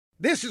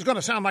This is going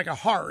to sound like a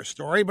horror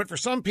story, but for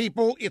some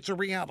people, it's a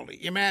reality.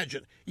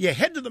 Imagine, you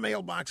head to the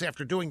mailbox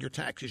after doing your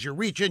taxes. You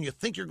reach in, you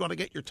think you're going to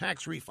get your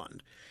tax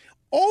refund,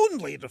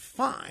 only to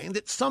find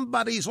that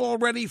somebody's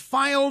already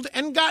filed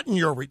and gotten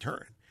your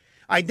return.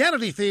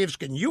 Identity thieves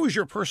can use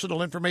your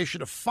personal information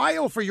to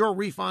file for your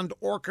refund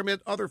or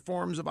commit other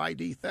forms of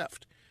ID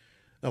theft.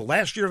 Now,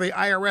 last year, the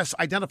IRS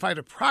identified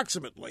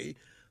approximately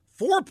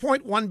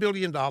 $4.1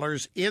 billion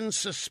in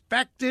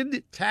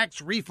suspected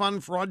tax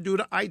refund fraud due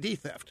to ID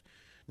theft.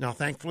 Now,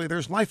 thankfully,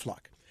 there's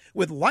LifeLock.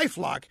 With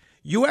LifeLock,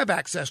 you have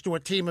access to a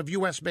team of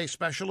U.S.-based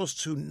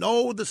specialists who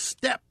know the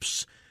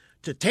steps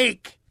to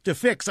take to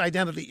fix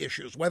identity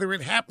issues, whether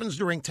it happens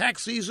during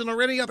tax season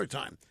or any other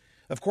time.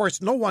 Of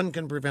course, no one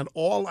can prevent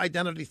all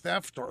identity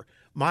theft or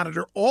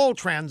monitor all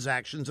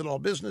transactions in all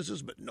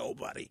businesses, but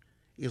nobody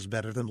is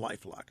better than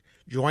LifeLock.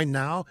 Join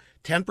now,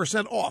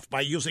 10% off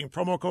by using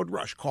promo code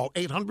RUSH. Call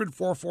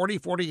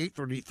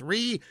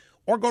 800-440-4833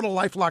 or go to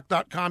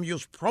LifeLock.com,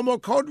 use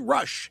promo code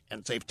RUSH,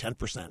 and save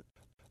 10%.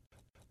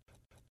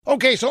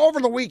 Okay, so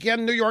over the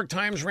weekend, New York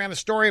Times ran a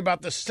story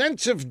about the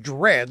sense of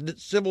dread that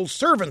civil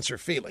servants are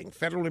feeling.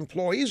 Federal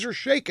employees are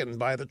shaken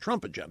by the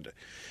Trump agenda.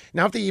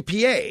 Now, at the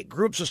EPA,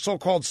 groups of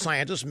so-called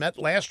scientists met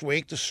last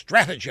week to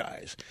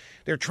strategize.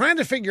 They're trying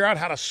to figure out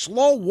how to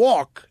slow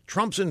walk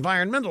Trump's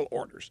environmental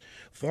orders.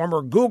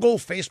 Former Google,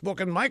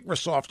 Facebook, and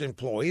Microsoft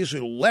employees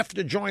who left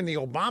to join the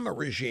Obama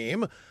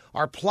regime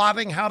are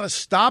plotting how to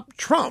stop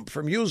Trump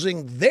from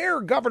using their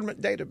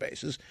government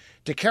databases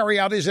to carry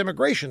out his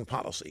immigration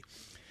policy.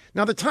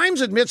 Now, the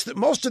Times admits that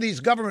most of these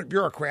government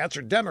bureaucrats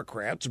are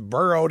Democrats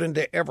burrowed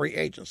into every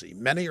agency.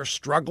 Many are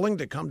struggling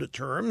to come to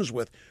terms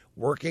with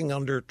working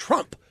under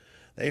Trump.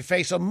 They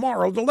face a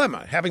moral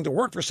dilemma, having to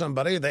work for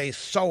somebody they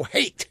so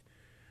hate.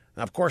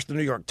 Now, of course, the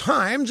New York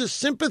Times is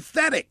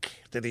sympathetic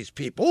to these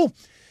people.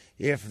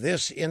 If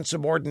this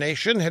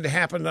insubordination had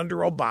happened under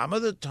Obama,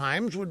 the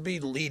Times would be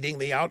leading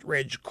the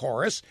outrage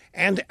chorus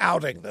and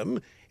outing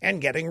them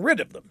and getting rid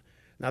of them.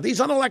 Now, these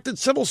unelected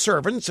civil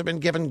servants have been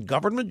given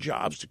government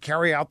jobs to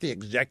carry out the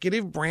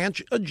executive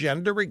branch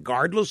agenda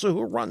regardless of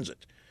who runs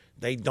it.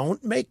 They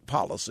don't make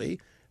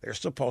policy. They're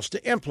supposed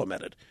to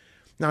implement it.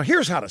 Now,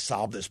 here's how to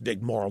solve this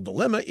big moral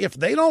dilemma. If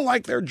they don't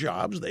like their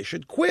jobs, they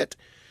should quit.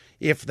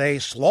 If they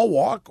slow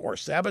walk or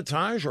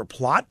sabotage or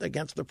plot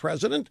against the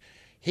president,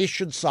 he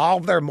should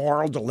solve their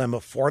moral dilemma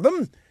for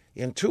them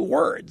in 2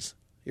 words.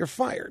 You're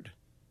fired.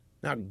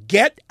 Now,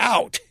 get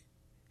out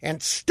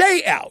and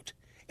stay out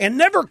and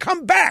never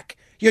come back.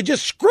 You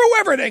just screw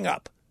everything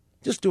up.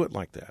 Just do it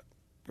like that.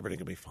 Everything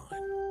will be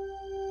fine.